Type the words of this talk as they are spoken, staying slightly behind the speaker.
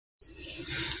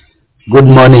Good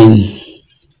morning.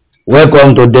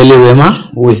 Welcome to Daily Rema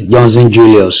with Johnson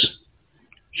Julius.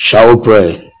 Shall we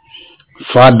pray?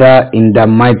 Father, in the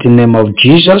mighty name of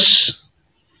Jesus,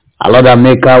 our Lord and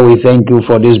Maker, we thank you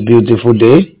for this beautiful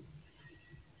day.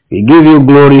 We give you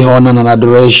glory, honor, and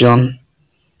adoration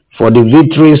for the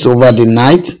victories over the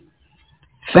night.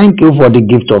 Thank you for the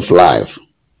gift of life.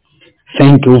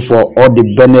 Thank you for all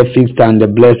the benefits and the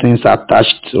blessings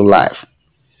attached to life.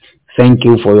 Thank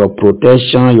you for your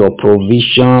protection, your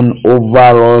provision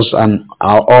over us and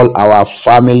all our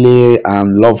family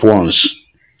and loved ones.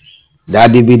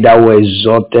 Daddy, be thou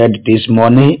exalted this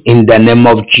morning in the name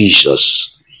of Jesus.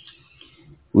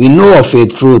 We know of a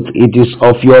truth. It is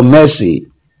of your mercy.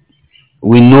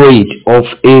 We know it of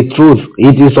a truth.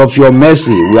 It is of your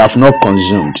mercy we have not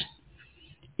consumed.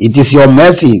 It is your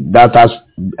mercy that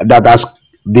has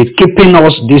been keeping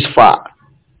us this far.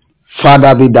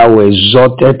 Father, be thou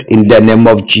exalted in the name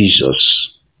of Jesus.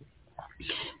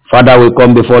 Father, we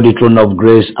come before the throne of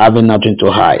grace having nothing to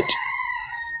hide.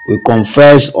 We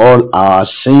confess all our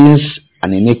sins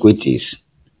and iniquities.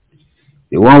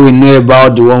 The one we know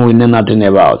about, the one we know nothing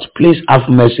about. Please have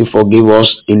mercy, forgive us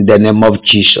in the name of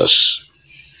Jesus.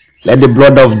 Let the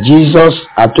blood of Jesus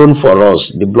atone for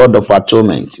us, the blood of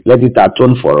atonement. Let it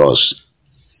atone for us.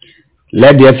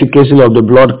 Let the efficacy of the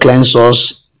blood cleanse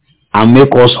us and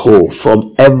make us whole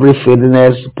from every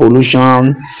filthiness,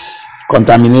 pollution,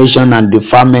 contamination, and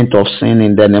defilement of sin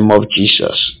in the name of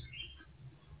Jesus.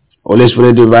 Holy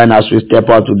Spirit divine, as we step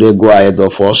out today, go ahead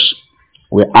of us.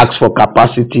 We ask for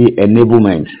capacity,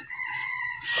 enablement.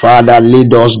 Father,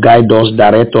 lead us, guide us,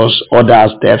 direct us, order our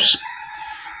steps.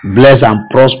 Bless and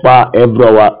prosper every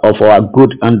of our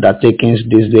good undertakings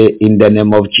this day in the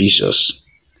name of Jesus.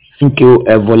 Thank you,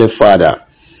 Heavenly Father,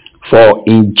 for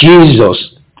in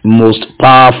Jesus' most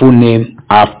powerful name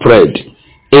I've prayed.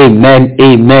 Amen,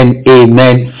 amen,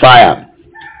 amen. Fire.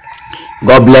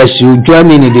 God bless you. Join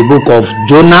me in the book of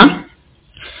Jonah.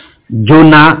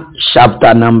 Jonah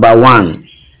chapter number 1.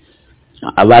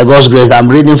 By God's grace, I'm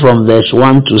reading from verse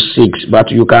 1 to 6,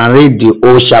 but you can read the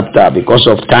whole chapter because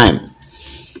of time.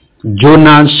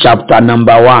 Jonah chapter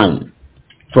number 1,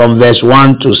 from verse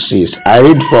 1 to 6. I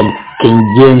read from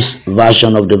King James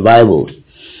Version of the Bible.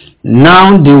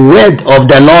 Now the word of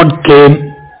the Lord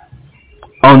came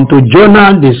unto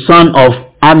Jonah the son of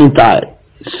Amittai,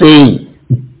 saying,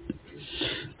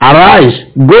 Arise,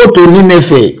 go to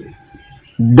Nineveh,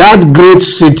 that great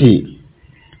city,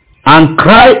 and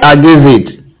cry against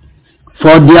it,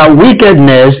 for their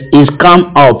wickedness is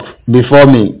come up before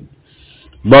me.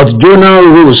 But Jonah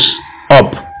rose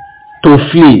up to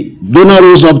flee. Jonah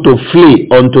rose up to flee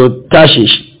unto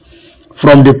Tarshish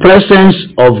from the presence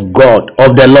of God,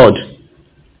 of the Lord,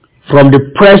 from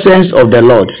the presence of the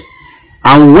Lord,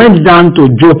 and went down to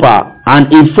Joppa, and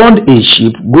he found a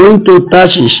ship going to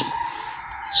Tarshish.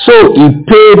 So he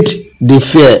paid the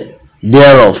fare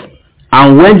thereof,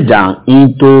 and went down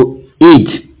into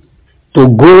it to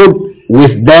go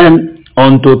with them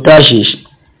unto Tarshish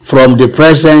from the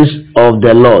presence of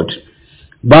the Lord.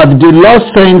 But the Lord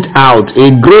sent out a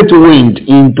great wind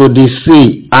into the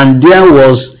sea, and there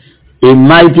was a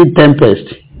mighty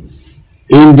tempest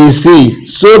in the sea,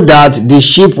 so that the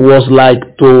ship was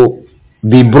like to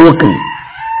be broken.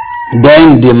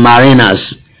 Then the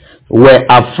mariners were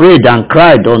afraid and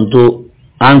cried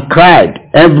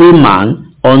every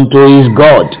man unto his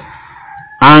God,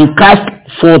 and cast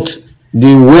forth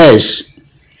the wares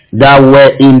that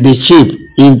were in the ship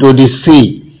into the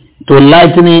sea, to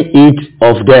lighten it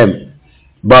of them.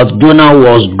 But Jonah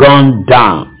was gone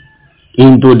down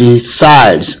into the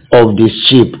sides of the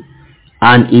ship,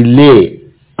 and he lay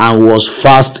and was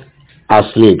fast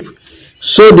asleep.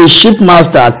 So the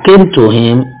shipmaster came to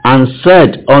him and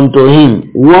said unto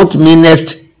him, What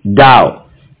meanest thou,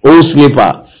 O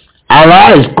sleeper?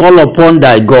 Arise, call upon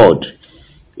thy God.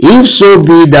 If so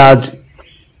be that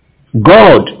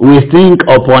God will think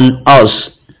upon us,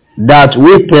 that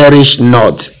we perish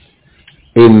not.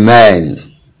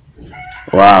 Amen.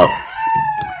 Wow.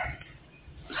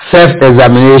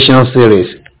 Self-examination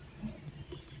series,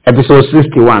 episode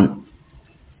 61.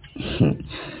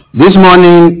 This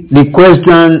morning, the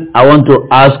question I want to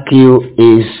ask you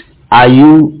is, are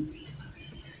you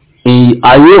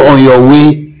on your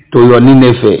way to your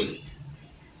Nineveh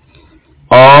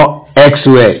or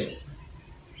elsewhere?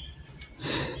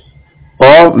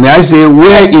 Or may I say,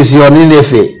 where is your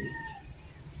Nineveh?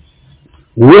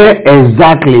 Where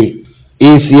exactly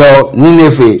is your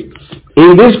Nineveh?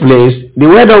 In this place, the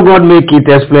word of God make it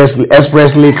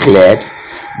expressly clear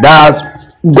that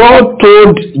God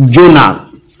told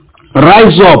Jonah,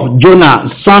 Rise up, Jonah,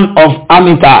 son of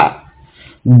Amittai,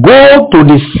 go to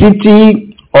the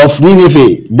city of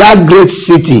Nineveh, that great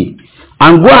city,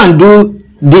 and go and do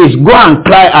this, go and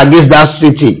cry against that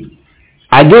city,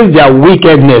 against their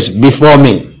wickedness before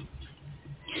me.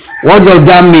 What does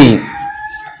that mean?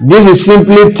 This is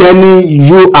simply telling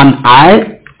you and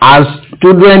I, as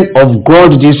children of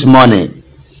God this morning,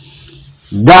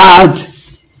 that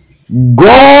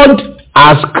God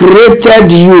has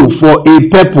created you for a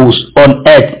purpose on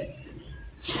earth.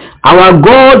 Our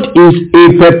God is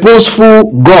a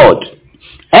purposeful God.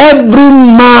 Every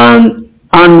man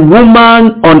and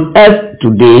woman on earth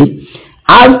today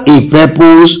has a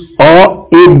purpose or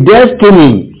a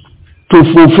destiny to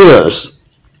fulfill.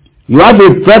 You have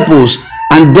a purpose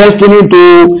and destiny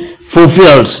to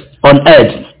fulfill on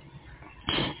earth.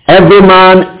 Every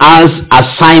man has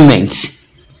assignments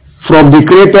from the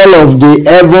creator of the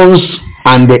heavens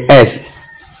and the earth.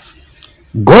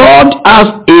 God has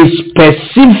a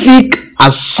specific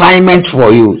assignment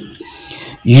for you.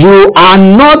 You are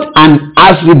not an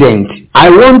accident. I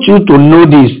want you to know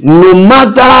this. No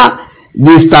matter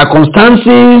the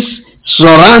circumstances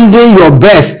surrounding your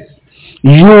birth,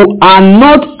 you are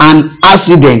not an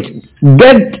accident.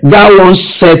 Get that one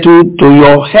settled to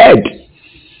your head.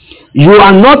 You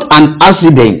are not an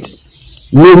accident.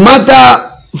 No matter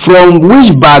from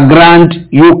which background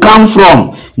you come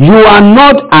from, you are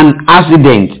not an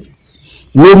accident.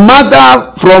 No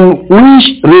matter from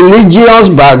which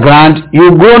religious background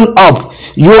you grown up,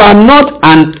 you are not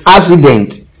an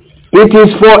accident. It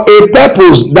is for a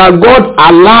purpose that God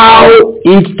allowed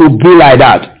it to be like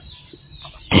that.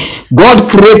 God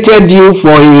created you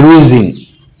for a reason.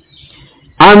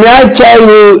 And I tell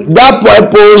you, that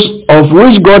purpose of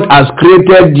which God has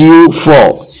created you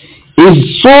for is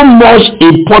so much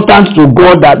important to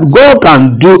God that God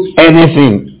can do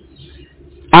anything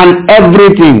and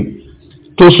everything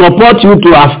to support you to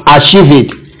achieve it.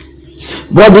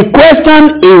 But the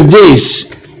question is this: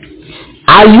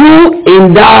 are you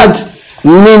in that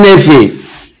Nineveh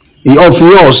of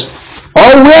yours?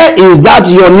 Or where is that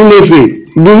your Nineveh?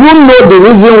 Do you know the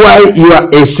reason why you are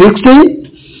a 16?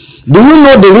 Do you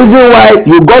know the reason why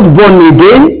you got born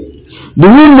again? Do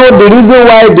you know the reason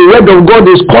why the word of God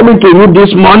is coming to you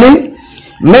this morning?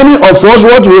 Many of us,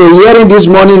 what we are hearing this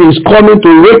morning is coming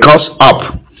to wake us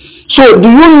up. So, do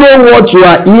you know what you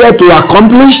are here to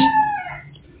accomplish?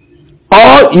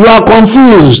 Or you are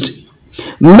confused?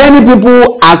 Many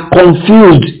people are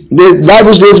confused. The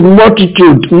Bible says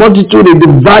multitude is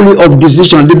the valley of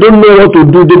decision. They don't know what to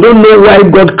do. They don't know why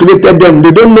God created them.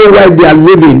 They don't know why they are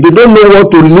living. They don't know what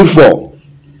to live for.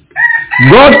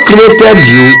 God created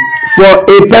you for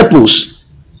a purpose.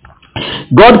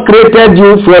 God created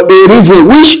you for a reason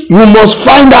which you must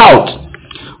find out,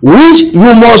 which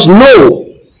you must know.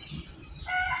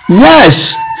 Yes,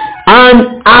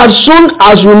 and as soon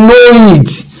as you know it,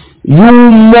 you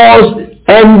must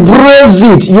embrace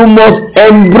it. You must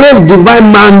embrace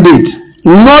divine mandate,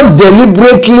 not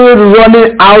deliberately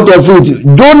running out of it.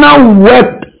 Jonah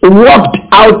walked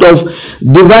out of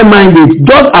divine mandate,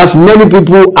 just as many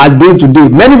people are doing today.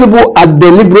 Many people are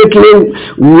deliberately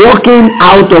walking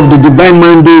out of the divine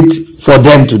mandate for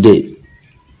them today.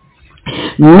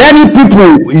 Many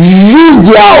people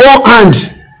use their own hand,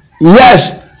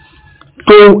 yes,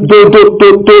 to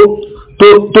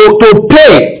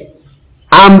pay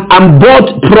and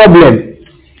brought problem,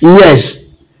 yes,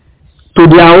 to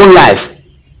their own life.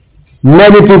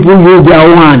 Many people use their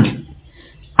own hand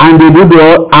and they do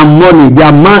their money,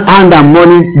 their hand and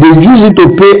money, they use it to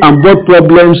pay and brought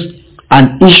problems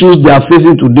and issues they are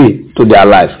facing today to their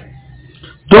life.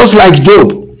 Just like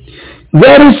Job,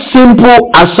 very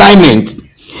simple assignment.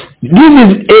 This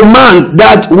is a man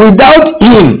that without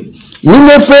him,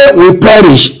 Nineveh will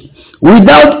perish.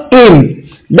 Without him,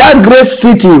 that great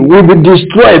city will be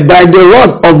destroyed by the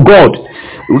wrath of God.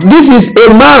 This is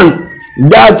a man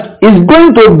that is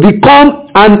going to become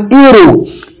an hero.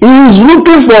 He is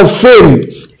looking for fame.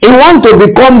 He wants to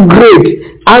become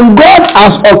great. And God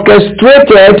has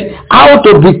orchestrated how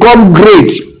to become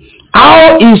great.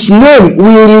 How his name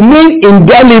will remain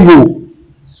indelible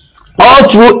all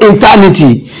through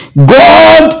eternity.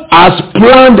 God has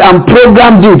planned and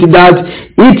programmed it that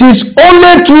it is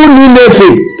only through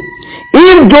Nineveh.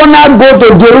 If Jonah go to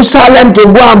Jerusalem to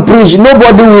go and preach,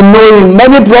 nobody will know him.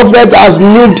 Many prophets have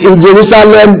lived in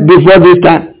Jerusalem before this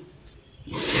time.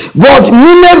 But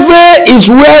Nineveh is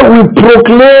where we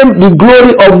proclaim the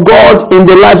glory of God in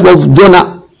the life of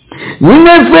Jonah.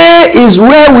 Nineveh is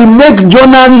where we make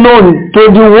Jonah known to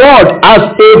the world as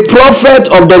a prophet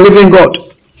of the living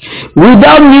God.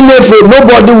 Without Nineveh,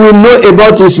 nobody will know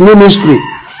about his ministry.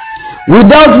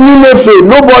 Without Nineveh,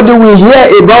 nobody will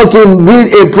hear about him being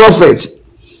a prophet.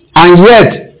 And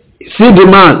yet, see the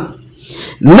man.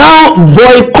 Now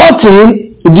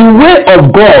boycotting the way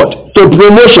of God to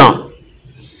promotion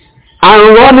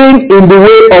and running in the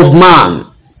way of man.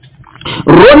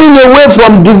 Running away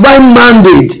from divine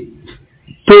mandate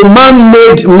to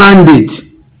man-made mandate.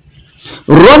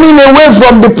 Running away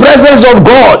from the presence of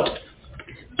God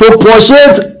to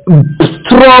purchase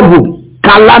trouble,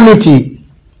 calamity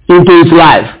into his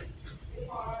life.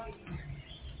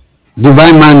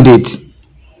 Divine mandate.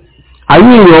 Are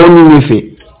you in your own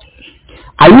ministry?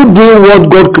 Are you doing what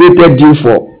God created you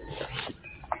for?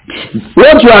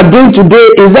 What you are doing today,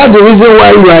 is that the reason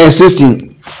why you are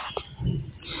existing?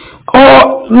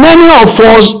 Or many of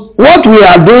us, what we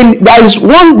are doing, there is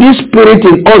this spirit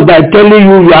in us that is telling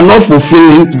you are not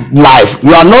fulfilling life,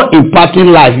 you are not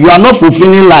imparting life, you are not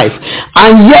fulfilling life.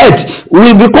 And yet,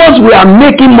 because we are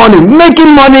making money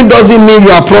doesn't mean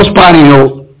you are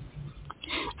prospering.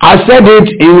 I said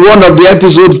it in one of the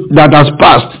episodes that has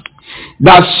passed,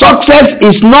 that success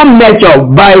is not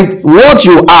measured by what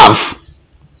you have.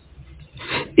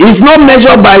 It's not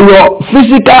measured by your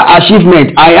physical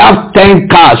achievement. I have 10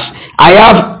 cars. I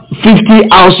have 50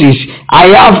 houses. I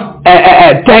have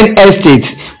 10 estates.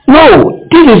 No,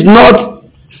 this is not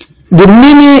the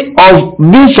meaning of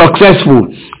being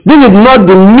successful. This is not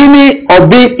the meaning of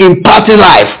being imparting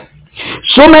life.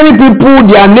 So many people,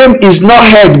 their name is not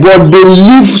heard, but they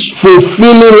live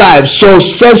fulfilling life,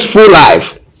 successful life.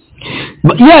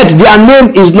 But yet their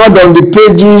name is not on the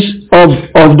pages of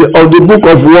the book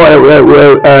of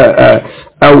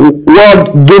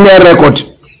World Guinness Record.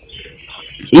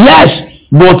 Yes,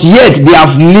 but yet they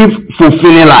have lived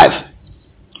fulfilling life.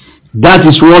 That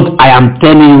is what I am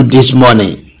telling you this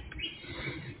morning.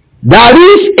 There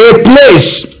is a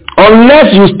place,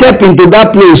 unless you step into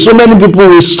that place, so many people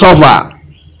will suffer.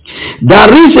 There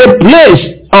is a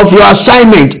place of your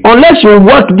assignment, unless you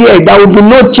work there will be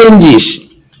no changes.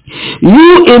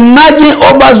 You imagine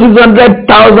over 600,000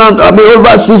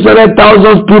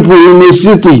 people in a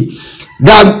city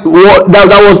that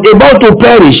was about to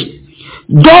perish.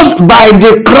 Just by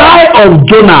the cry of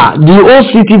Jonah, the whole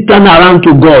city turned around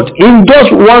to God. In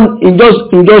just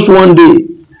one day,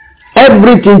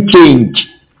 everything changed.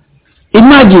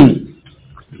 Imagine,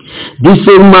 this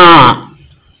same man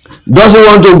doesn't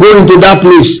want to go into that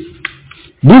place.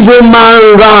 This same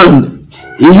man ran.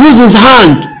 He used his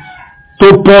hand to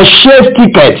purchase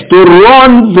tickets to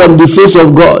run from the face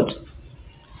of God.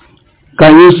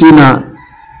 Can you see now?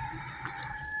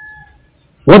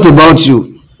 What about you?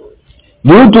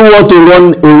 Do you too want to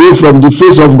run away from the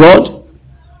face of God?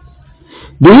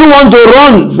 Do you want to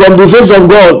run from the face of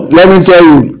God? Let me tell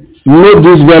you, know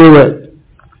this very well.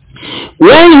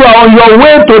 When you are on your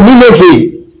way to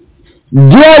Nineveh,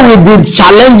 there will be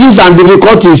challenges and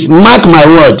difficulties, mark my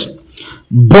word.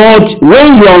 But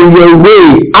when you are on your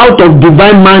way out of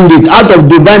divine mandate, out of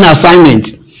divine assignment,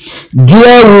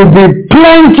 there will be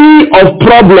plenty of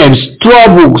problems,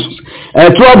 troubles,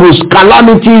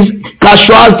 calamities,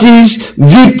 casualties,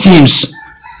 victims.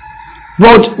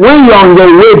 But when you are on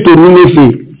your way to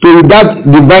Nineveh, to that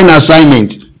divine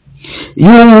assignment,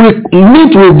 you will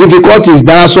meet with difficulties.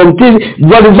 There are some things,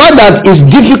 but the fact that it's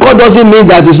difficult doesn't mean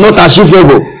that it's not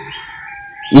achievable.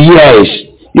 Yes.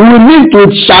 You will meet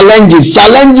with challenges.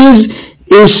 Challenges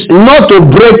is not to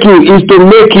break you, is to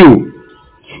make you.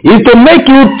 Is to make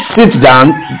you sit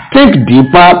down, think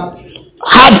deeper,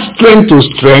 add strength to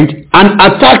strength, and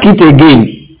attack it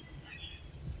again.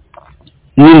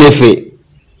 Nineveh.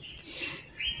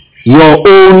 Your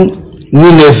own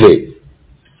Nineveh.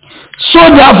 So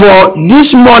therefore,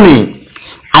 this morning,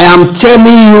 I am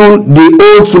telling you the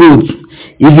whole truth.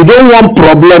 If you don't want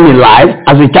problem in life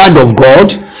as a child of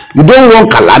God, you don't want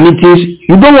calamities,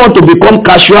 you don't want to become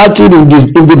casualty in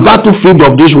the battlefield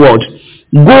of this world,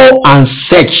 go and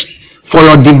search for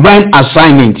your divine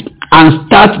assignment and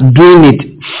start doing it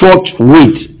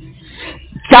forthwith.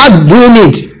 Start doing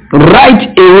it right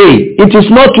away. It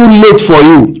is not too late for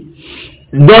you.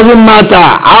 It doesn't matter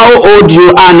how old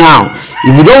you are now.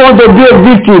 If you don't want to be a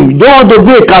victim, you don't want to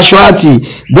be a casualty,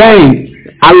 then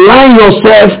align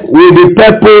yourself with the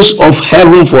purpose of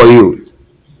heaven for you.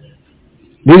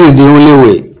 This is the only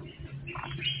way.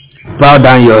 Bow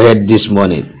down your head this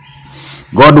morning.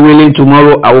 God willing,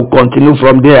 tomorrow I will continue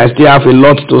from there. I still have a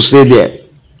lot to say there.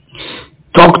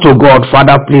 Talk to God.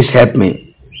 Father, please help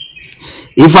me.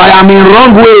 If I am in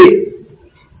wrong way,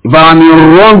 if I am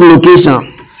in wrong location,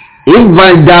 if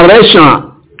my direction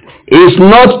is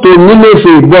not to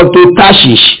Nineveh but to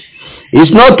Tarshish,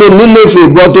 it's not to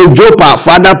Nineveh but to Joppa,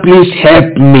 Father, please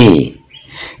help me.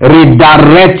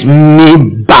 Redirect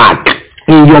me back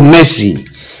in your mercy.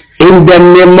 In the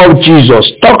name of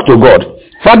Jesus. Talk to God.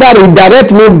 Father,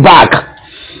 redirect me back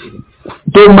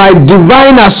to my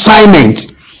divine assignment,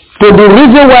 to the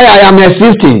reason why I am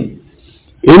existing.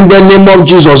 In the name of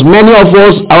Jesus, many of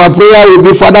us, our prayer will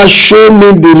be, Father, show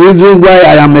me the reason why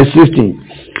I am existing.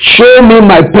 Show me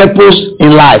my purpose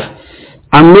in life,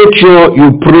 and make sure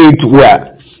you pray it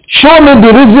well. Show me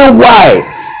the reason why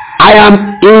I am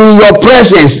in your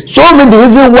presence. Show me the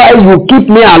reason why you keep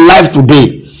me alive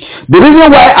today. The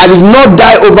reason why I did not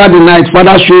die over the night,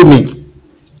 Father, show me.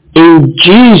 In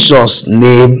Jesus'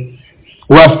 name,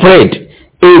 we have prayed.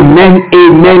 Amen,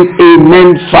 amen,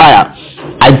 amen, fire.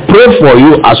 I pray for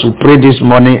you as we pray this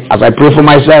morning, as I pray for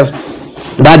myself,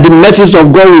 that the message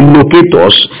of God will locate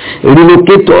us,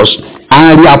 relocate us,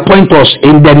 and reappoint us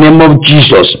in the name of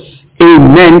Jesus.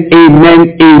 Amen,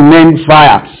 amen, amen,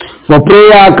 fire. For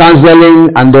prayer, counseling,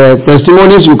 and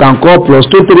testimonies, you can call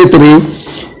 +233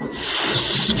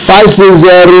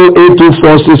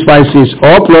 560-824-656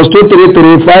 or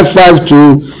 +233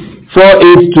 552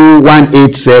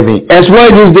 482-187.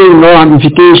 Exploit this day in all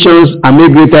ramifications and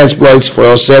make greater exploits for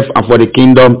yourself and for the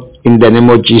kingdom in the name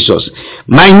of Jesus.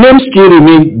 My name still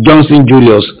remains Johnson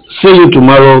Julius. See you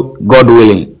tomorrow, God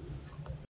willing.